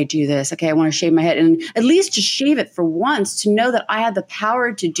 how would I do this? Okay, I want to shave my head, and at least to shave it for once, to know that I had the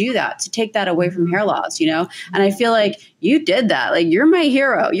power to do that, to take that away from hair loss, And I feel like you did that. Like, you're my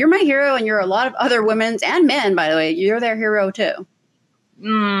hero. You're my hero, and you're a lot of other women's and men, by the way. You're their hero too.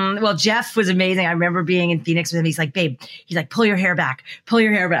 Well, Jeff was amazing. I remember being in Phoenix with him. He's like, babe, pull your hair back,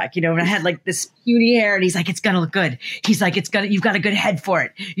 and I had like this puny hair, and he's like, it's going to look good. He's like, you've got a good head for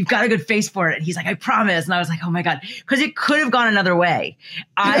it. You've got a good face for it. And he's like, I promise. And I was like, oh my God, because it could have gone another way.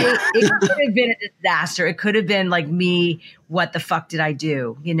 It could have been a disaster. It could have been like me. What the fuck did I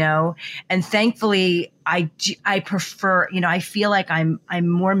do? And thankfully I prefer, I feel like I'm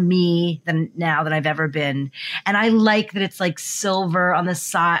more me than I've ever been. And I like that it's like silver on the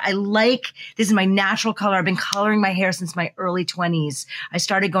side. This is my natural color. I've been coloring my hair since my early 20s. I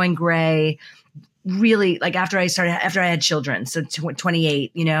started going gray really like after I had children. So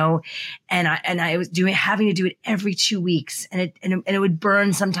 28, and I was having to do it every 2 weeks, and it would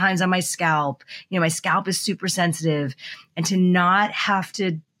burn sometimes on my scalp. My scalp is super sensitive, and to not have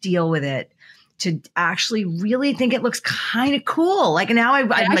to deal with it, to actually really think it looks kind of cool. Like now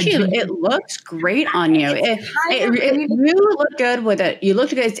it looks great on you. You look good with it. You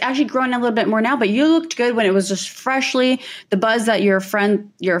looked good. It's actually growing a little bit more now, but you looked good when it was just freshly the buzz that your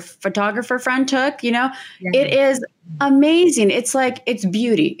photographer friend took, It is amazing. It's like, it's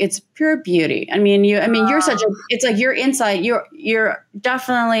beauty. It's pure beauty. I mean, you're it's like you're inside, you're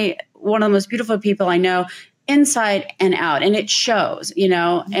definitely one of the most beautiful people I know, inside and out. And it shows,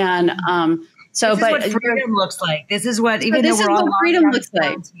 and, So, this is what freedom looks like. This is what, even though we're all freedom looks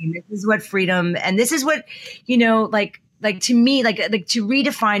like. This is what freedom, and this is what, you know, like to me, like to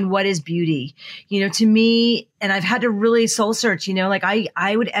redefine what is beauty, you know, to me, and I've had to really soul search, you know, like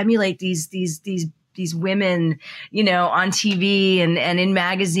I would emulate these women, you know, on TV and in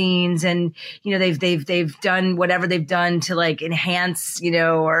magazines, and, you know, they've done whatever they've done to like enhance, you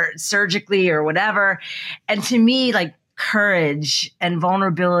know, or surgically or whatever. And to me, like, courage and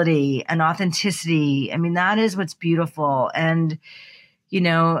vulnerability and authenticity, I mean, that is what's beautiful. And, you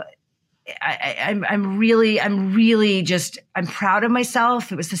know, I'm really just, I'm proud of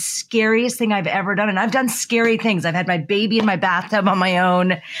myself. It was the scariest thing I've ever done. And I've done scary things. I've had my baby in my bathtub on my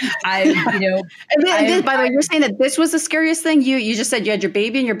own. You know, by the way, you're saying that this was the scariest thing. You just said you had your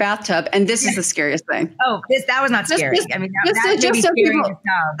baby in your bathtub, and this is the scariest thing. Oh, that was not scary. I mean,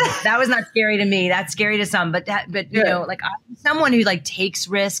 that was not scary to me. That's scary to some, but you know, like, I'm someone who like takes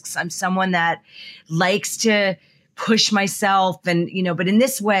risks. I'm someone that likes to push myself, and, you know, but in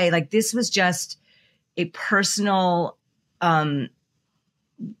this way, like, this was just a personal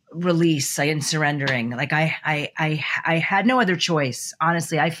release and surrendering. Like, I had no other choice.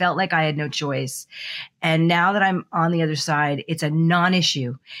 Honestly, I felt like I had no choice. And now that I'm on the other side, it's a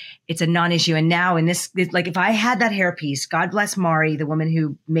non-issue. It's a non-issue. And now in this, like, if I had that hairpiece, God bless Mari, the woman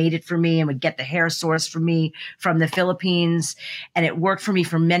who made it for me and would get the hair source for me from the Philippines, and it worked for me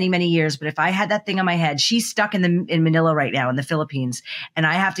for many, many years. But if I had that thing on my head, she's stuck in Manila right now in the Philippines, and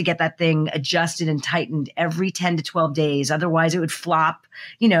I have to get that thing adjusted and tightened every 10 to 12 days. Otherwise it would flop,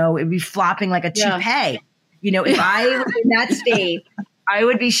 you know, it'd be flopping like a toupee. You know, if I was in that state, I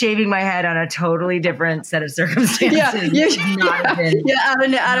would be shaving my head on a totally different set of circumstances. Out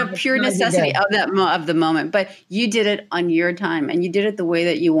of pure necessity of the moment. But you did it on your time, and you did it the way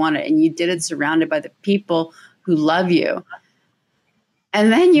that you want it, and you did it surrounded by the people who love you.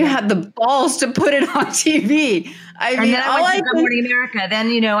 And then you had the balls to put it on TV. I mean, then I went to Good Morning America. Then,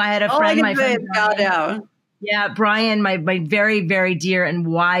 you know, I had a friend, my friend. Yeah, Brian, my very, very dear and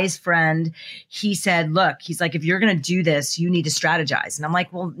wise friend, he said, look, he's like, if you're going to do this, you need to strategize. And I'm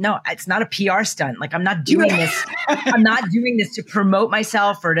like, well, no, it's not a PR stunt. Like, I'm not doing this. I'm not doing this to promote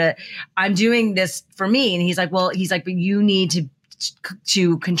myself I'm doing this for me. And he's like, but you need to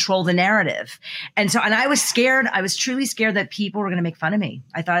control the narrative. And I was scared. I was truly scared that people were going to make fun of me.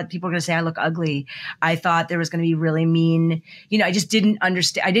 I thought people were going to say I look ugly. I thought there was going to be really mean, you know, I just didn't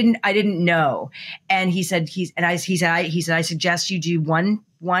understand. I didn't know. And he said, I suggest you do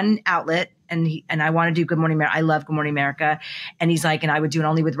one outlet. And I want to do Good Morning America. I love Good Morning America. And he's like, and I would do it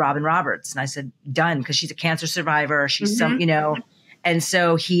only with Robin Roberts. And I said, done. 'Cause she's a cancer survivor. She's you know. And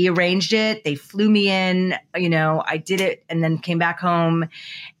so he arranged it. They flew me in, you know, I did it and then came back home,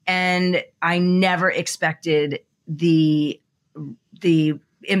 and I never expected the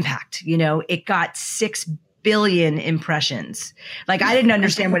impact. You know, it got 6 billion impressions. Like, I didn't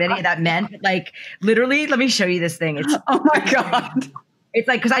understand what any of that meant. Like, literally, let me show you this thing. It's, oh my God. It's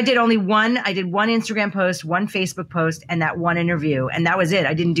like, because I did one Instagram post, one Facebook post, and that one interview, and that was it.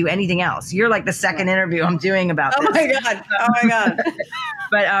 I didn't do anything else. You're like the second interview I'm doing about this. Oh my God.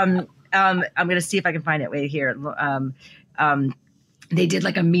 But I'm going to see if I can find it. Wait, here. They did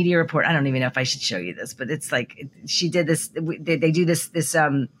like a media report. I don't even know if I should show you this, but it's like, she did this. They do this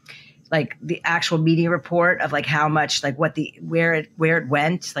like the actual media report of like how much, like where it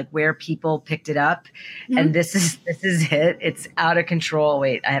went, like where people picked it up. Mm-hmm. And this is it. It's out of control.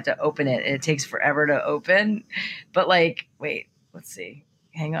 Wait, I have to open it. It takes forever to open, but like, wait, let's see.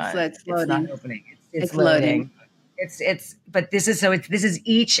 Hang on. So it's not opening. It's loading. But this is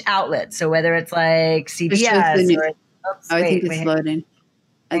each outlet. So whether it's like CBS I think it's loading.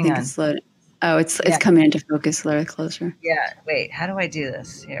 It's loading. Oh, it's coming into focus a little closer. Yeah. Wait, how do I do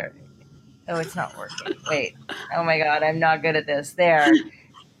this here? Oh, it's not working. Wait. Oh my God, I'm not good at this. There.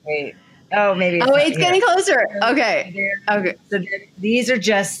 Wait. Oh, maybe. It's getting closer. Okay. Okay. So these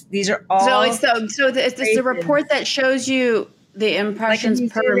are all. So it's the report that shows you the impressions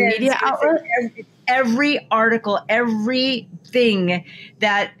per media outlet. Every article, everything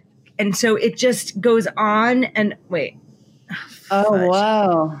that, and so it just goes on and wait. Oh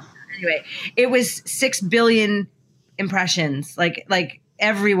wow. Anyway, it was 6 billion impressions. Like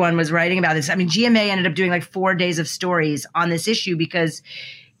everyone was writing about this. I mean, GMA ended up doing like 4 days of stories on this issue because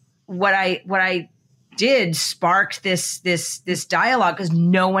what I did sparked this dialogue, because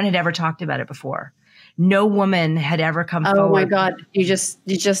no one had ever talked about it before. No woman had ever come forward. Oh my God. You just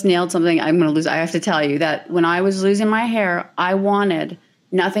nailed something. I have to tell you that when I was losing my hair, I wanted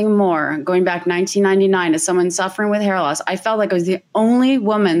nothing more. Going back 1999 as someone suffering with hair loss, I felt like I was the only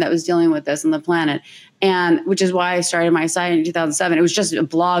woman that was dealing with this on the planet. And which is why I started my site in 2007. It was just a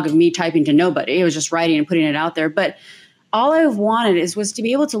blog of me typing to nobody. It was just writing and putting it out there. But all I wanted was to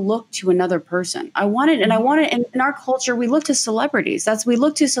be able to look to another person. And in our culture, we look to celebrities. We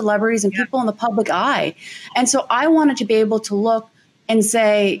look to celebrities and people in the public eye. And so I wanted to be able to look and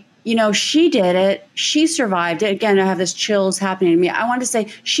say, you know, she did it. She survived it. Again, I have this chills happening to me. I wanted to say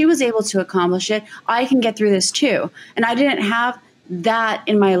she was able to accomplish it. I can get through this too. And I didn't have that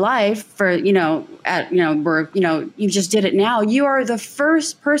in my life for, you know, you just did it now. You are the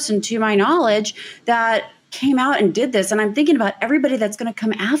first person to my knowledge that came out and did this. And I'm thinking about everybody that's going to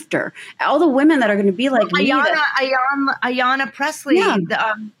come after, all the women that are going to be like me. Ayanna Pressley,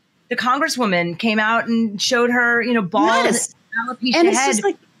 the congresswoman, came out and showed her, you know, bald alopecia and it's head. just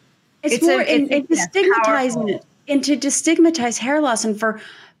like, it's more to stigmatizing it, and to destigmatize hair loss, and for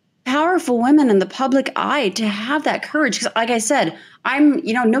powerful women in the public eye to have that courage. Because like I said,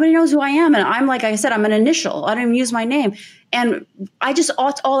 nobody knows who I am. And I'm, like I said, I'm an initial. I don't even use my name. And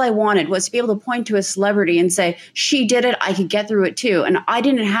all I wanted was to be able to point to a celebrity and say, she did it. I could get through it too. And I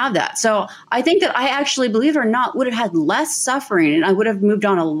didn't have that. So I think that I actually, believe it or not, would have had less suffering, and I would have moved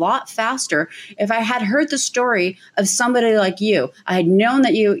on a lot faster if I had heard the story of somebody like you. I had known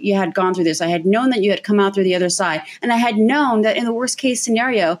that you had gone through this. I had known that you had come out through the other side. And I had known that in the worst case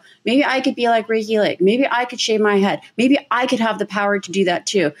scenario, maybe I could be like Ricki Lake. Maybe I could shave my head. Maybe I could have the power to do that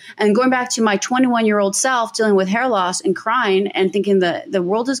too. And going back to my 21-year-old self dealing with hair loss and crying and thinking the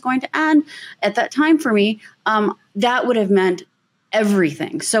world is going to end at that time for me, that would have meant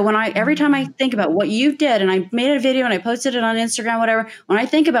everything. So every time I think about what you did, and I made a video and I posted it on Instagram, whatever, when I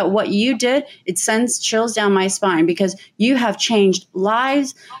think about what you did, it sends chills down my spine, because you have changed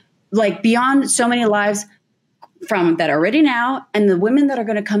lives, like beyond so many lives from that already now, and the women that are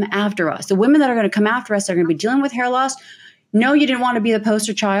going to come after us. The women that are going to come after us are going to be dealing with hair loss. No, you didn't want to be the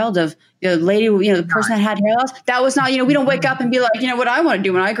poster child of the lady, the person that had hair loss. That was not, we don't wake up and be like, what I want to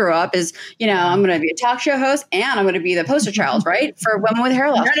do when I grow up is, I'm going to be a talk show host and I'm going to be the poster child, right? For women with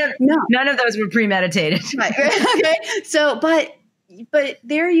hair loss. None of those were premeditated. Right. Okay. So, but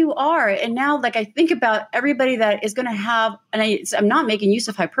there you are. And now, like, I think about everybody that is going to have, and I'm not making use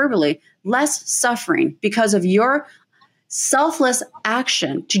of hyperbole, less suffering because of your selfless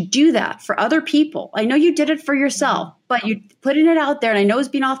action to do that for other people. I know you did it for yourself, but you putting it out there, and I know it's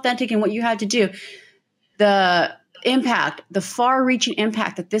being authentic in what you had to do. The impact, the far-reaching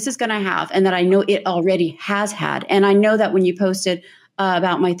impact that this is going to have, and that I know it already has had. And I know that when you posted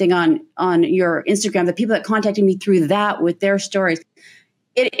about my thing on your Instagram, the people that contacted me through that with their stories,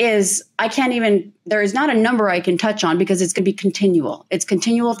 there is not a number I can touch on, because it's going to be continual. It's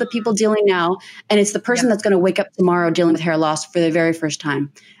continual of the people dealing now. And it's the person that's going to wake up tomorrow dealing with hair loss for the very first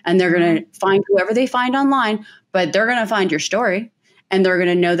time. And they're going to find whoever they find online, but they're going to find your story. And they're going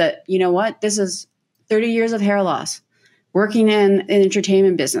to know that, this is 30 years of hair loss, working in an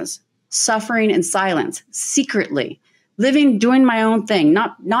entertainment business, suffering in silence, secretly, living, doing my own thing,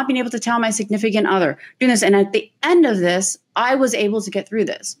 not being able to tell my significant other, doing this. And at the end of this, I was able to get through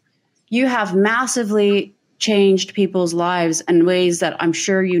this. You have massively changed people's lives in ways that I'm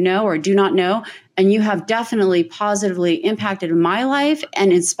sure you know or do not know. And you have definitely positively impacted my life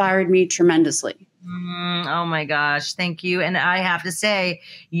and inspired me tremendously. Oh my gosh. Thank you. And I have to say,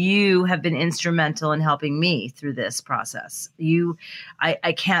 you have been instrumental in helping me through this process.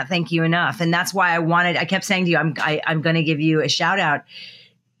 I can't thank you enough. And that's why I kept saying to you, I'm going to give you a shout out.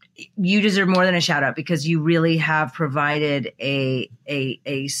 You deserve more than a shout out, because you really have provided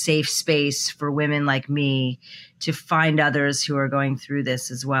a safe space for women like me to find others who are going through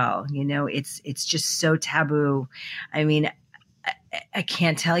this as well. It's just so taboo. I mean, I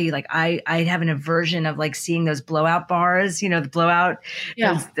can't tell you, like, I have an aversion of like seeing those blowout bars, the blowout.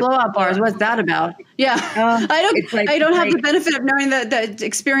 Yeah. Blowout bars. What's that about? Yeah. I don't have the benefit of knowing that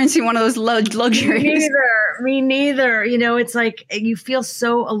experiencing one of those luxuries. Me neither. It's like you feel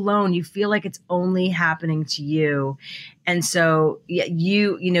so alone. You feel like it's only happening to you. And so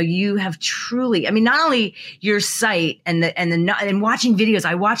you have truly, not only your site and watching videos.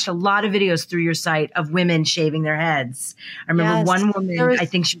 I watched a lot of videos through your site of women shaving their heads. I remember one woman, I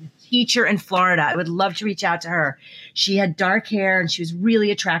think she was a teacher in Florida. I would love to reach out to her. She had dark hair and she was really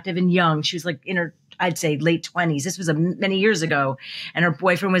attractive and young. She was like I'd say late 20s. This was many years ago. And her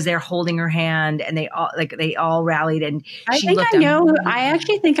boyfriend was there holding her hand, and they all rallied, and she looked I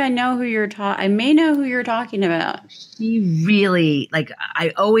actually think I know who you're talking. I may know who you're talking about. She really, like,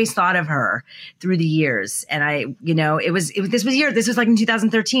 I always thought of her through the years. And this was like in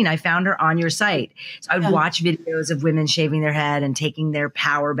 2013. I found her on your site. So I would watch videos of women shaving their head and taking their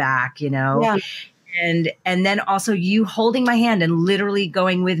power back, Yeah. And then also you holding my hand and literally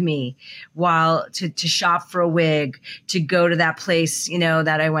going with me while to shop for a wig, to go to that place,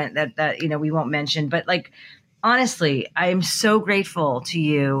 that I went, that we won't mention, but like, honestly, I am so grateful to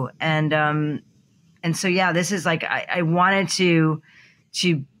you. And so, yeah, this is like, I wanted to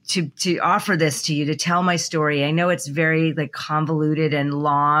offer this to you, to tell my story. I know it's very like convoluted and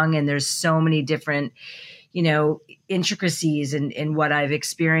long, and there's so many different, intricacies in what I've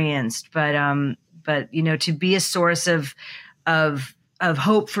experienced, but to be a source of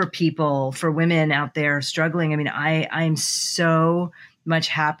hope for people, for women out there struggling. I mean, I'm so much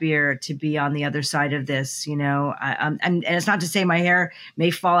happier to be on the other side of this, and it's not to say my hair may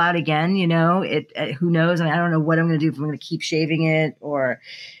fall out again, who knows? I mean, I don't know what I'm going to do, if I'm going to keep shaving it or,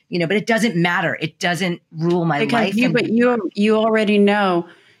 but it doesn't matter. It doesn't rule my life. But you already know,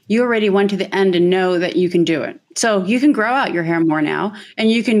 you already went to the end and know that you can do it. So you can grow out your hair more now, and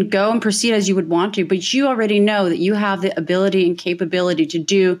you can go and proceed as you would want to, but you already know that you have the ability and capability to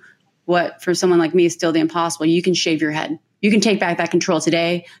do what for someone like me is still the impossible. You can shave your head. You can take back that control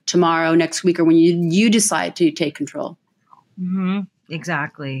today, tomorrow, next week, or when you decide to take control. Mm-hmm.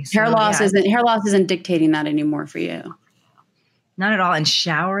 Exactly. Hair loss isn't dictating that anymore for you. Not at all. And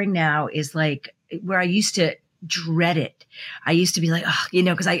showering now is like where I used to dread it. I used to be like, oh,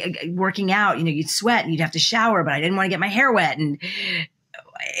 because working out, you'd sweat and you'd have to shower, but I didn't want to get my hair wet. And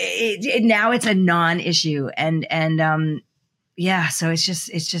now it's a non-issue. Yeah, so it's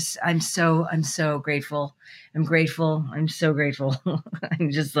just, I'm so grateful. I'm grateful. I'm so grateful. I'm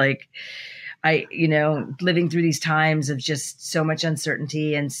just like, living through these times of just so much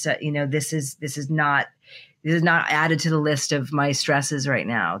uncertainty. And so, this is not added to the list of my stresses right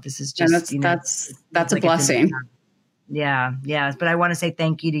now. This is just, that's a blessing. Yeah. But I want to say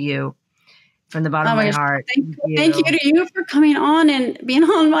thank you to you from the bottom of my heart. Thank you to you for coming on and being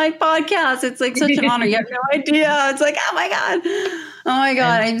on my podcast. It's like such an honor. You have no idea. It's like, oh my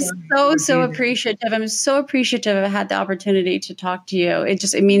God. I'm so appreciative. I'm so appreciative I've had the opportunity to talk to you.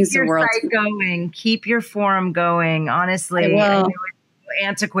 It means the world. Keep your forum going. Honestly, I know it's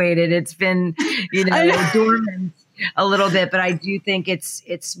antiquated. It's been, dormant a little bit, but I do think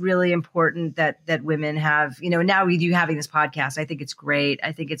it's really important that women have, now with you having this podcast, I think it's great.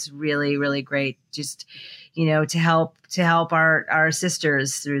 I think it's really, really great just, to help our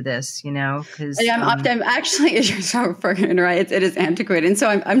sisters through this, because I'm actually, you're so freaking right. It is antiquated. And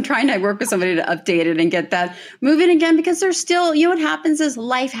so I'm trying to work with somebody to update it and get that moving again, because there's still, what happens is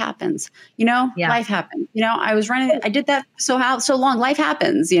life happens, life happens, I did that so long, life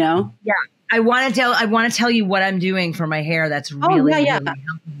happens, Yeah. I want to tell you what I'm doing for my hair. That's really, really helping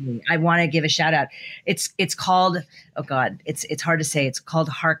me. I want to give a shout out. It's called, oh God, it's hard to say. It's called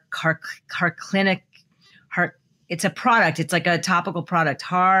Harclinic. It's a product. It's like a topical product.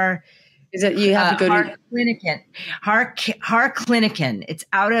 Is it you have to go to Harclinican. It's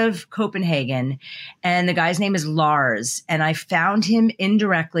out of Copenhagen, and the guy's name is Lars. And I found him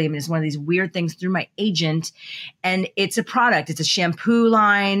indirectly. I mean, it's one of these weird things through my agent. And it's a product. It's a shampoo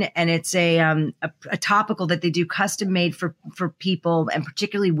line, and it's a topical that they do custom made for people, and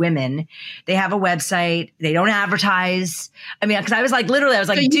particularly women. They have a website. They don't advertise. I mean, because I was like, literally, I was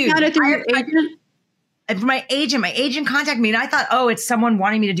like, so dude, got it through your agent? And for my agent contacted me, and I thought, oh, it's someone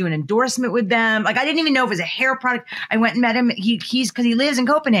wanting me to do an endorsement with them. Like, I didn't even know if it was a hair product. I went and met him. He's because he lives in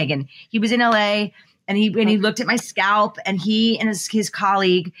Copenhagen. He was in LA, and he looked at my scalp, and he and his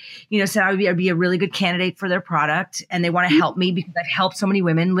colleague, said I'd be a really good candidate for their product, and they want to help me because I've helped so many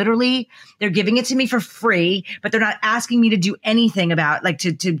women. Literally, they're giving it to me for free, but they're not asking me to do anything about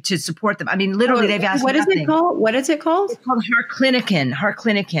to support them. I mean, literally, they've asked me nothing. What is it called? It's called Harclinican.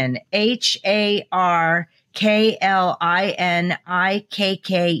 Harclinican. HARKLINIKKEN.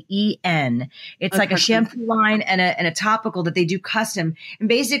 It's like a shampoo line and a topical that they do custom. And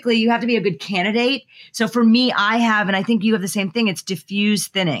basically, you have to be a good candidate. So for me, I have, and I think you have the same thing. It's diffuse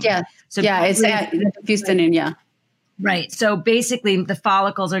thinning. Yeah. So it's diffuse thinning. Yeah. Right. So basically, the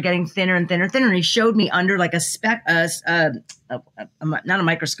follicles are getting thinner and thinner and thinner. And he showed me under like not a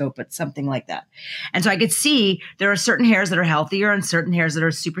microscope, but something like that. And so I could see there are certain hairs that are healthier and certain hairs that are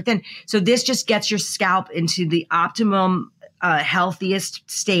super thin. So this just gets your scalp into the optimum, healthiest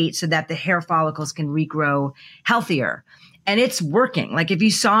state so that the hair follicles can regrow healthier. And it's working. Like if you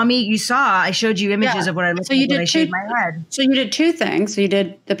saw me, I showed you images of what I looked like when I shaved my head. So you did two things. So you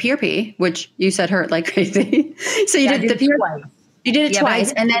did the PRP, which you said hurt like crazy. So you did the PRP twice. You did it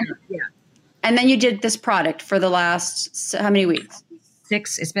twice. And then you did this product for the last, how many weeks?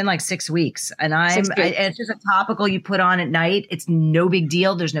 It's been like 6 weeks, and it's just a topical you put on at night. It's no big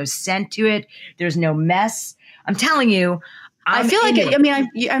deal. There's no scent to it. There's no mess. I'm telling you, I'm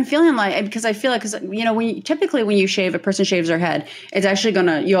feeling like, because when you shave, a person shaves their head, it's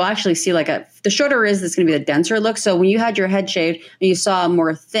actually you'll actually see the shorter it's going to be the denser look. So when you had your head shaved and you saw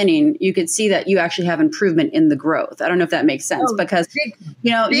more thinning, you could see that you actually have improvement in the growth. I don't know if that makes sense because, it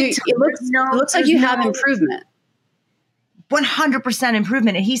looks like you have improvement. 100%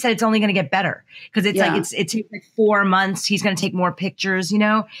 improvement. And he said it's only going to get better because it takes like 4 months. He's going to take more pictures,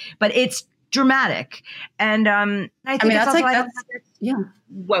 but it's dramatic. And What were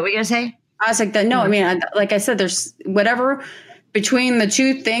you going to say? I was like, no, like I said, there's whatever between the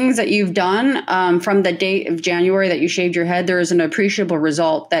two things that you've done from the date of January that you shaved your head, there is an appreciable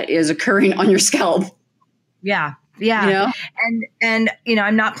result that is occurring on your scalp. Yeah. Yeah. And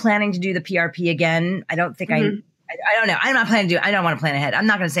I'm not planning to do the PRP again. I don't think I don't know. I'm not planning to I don't want to plan ahead. I'm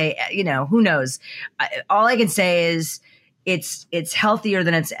not going to say, who knows? All I can say is it's healthier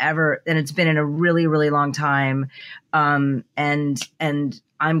than it's been in a really, really long time. And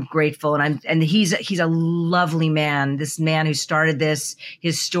I'm grateful. And he's a lovely man. This man who started this,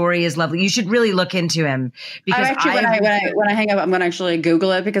 his story is lovely. You should really look into him because when I hang up, I'm going to actually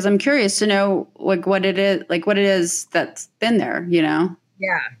Google it because I'm curious to know what it is that's been there, Yeah.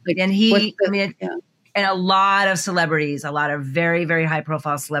 And a lot of celebrities, a lot of very, very high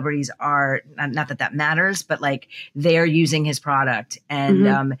profile celebrities are not that matters, but they're using his product and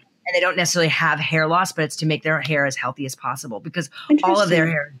they don't necessarily have hair loss, but it's to make their hair as healthy as possible because all of their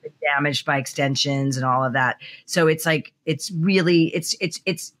hair has been damaged by extensions and all of that. So I'm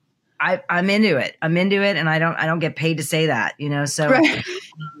into it. I'm into it. And I don't get paid to say that, so, right.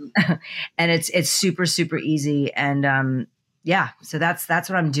 And it's super, super easy. And, so that's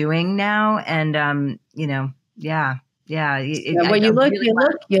what I'm doing now. And, you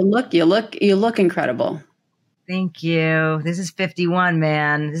look incredible. Thank you. This is 51,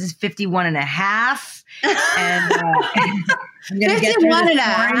 man. This is 51 and a half. And, 51 and a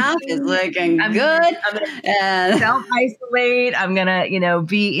half is looking good. I'm gonna self-isolate. I'm going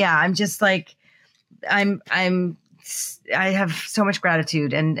to, I'm just like, I have so much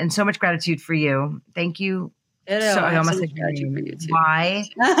gratitude and so much gratitude for you. Thank you. I almost said why?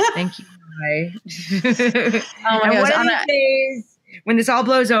 Thank you. Why? And one of these days, when this all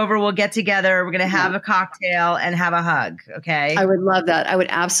blows over, we'll get together. We're going to have a cocktail and have a hug. Okay. I would love that. I would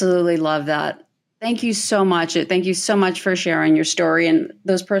absolutely love that. Thank you so much. Thank you so much for sharing your story and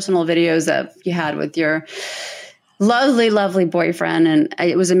those personal videos that you had with your lovely, lovely boyfriend. And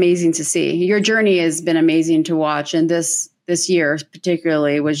it was amazing to see. Your journey has been amazing to watch. And this year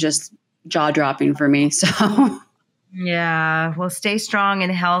particularly was just jaw-dropping for me. So yeah, well, stay strong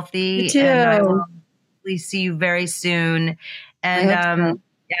and healthy. You too. And I will see you very soon. And I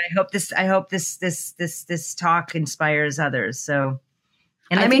hope this talk inspires others. So,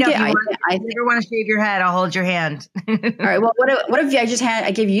 and let me know if you ever want to shave your head, I'll hold your hand. All right. Well, what if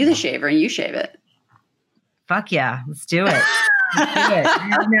I gave you the shaver and you shave it? Fuck yeah, let's do it. I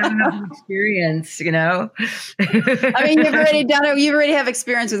haven't had enough experience, I mean, you've already done it. You already have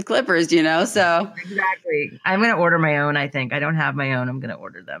experience with clippers, so. Exactly. I'm going to order my own, I think. I don't have my own. I'm going to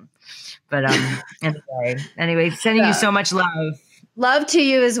order them. But anyway, sending you so much love. Love to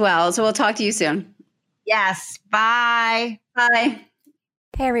you as well. So we'll talk to you soon. Yes. Bye. Bye.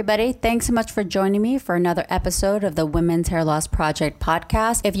 Hey, everybody. Thanks so much for joining me for another episode of the Women's Hair Loss Project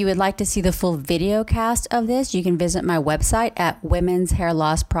podcast. If you would like to see the full video cast of this, you can visit my website at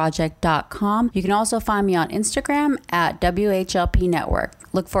womenshairlossproject.com. You can also find me on Instagram at WHLP Network.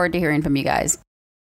 Look forward to hearing from you guys.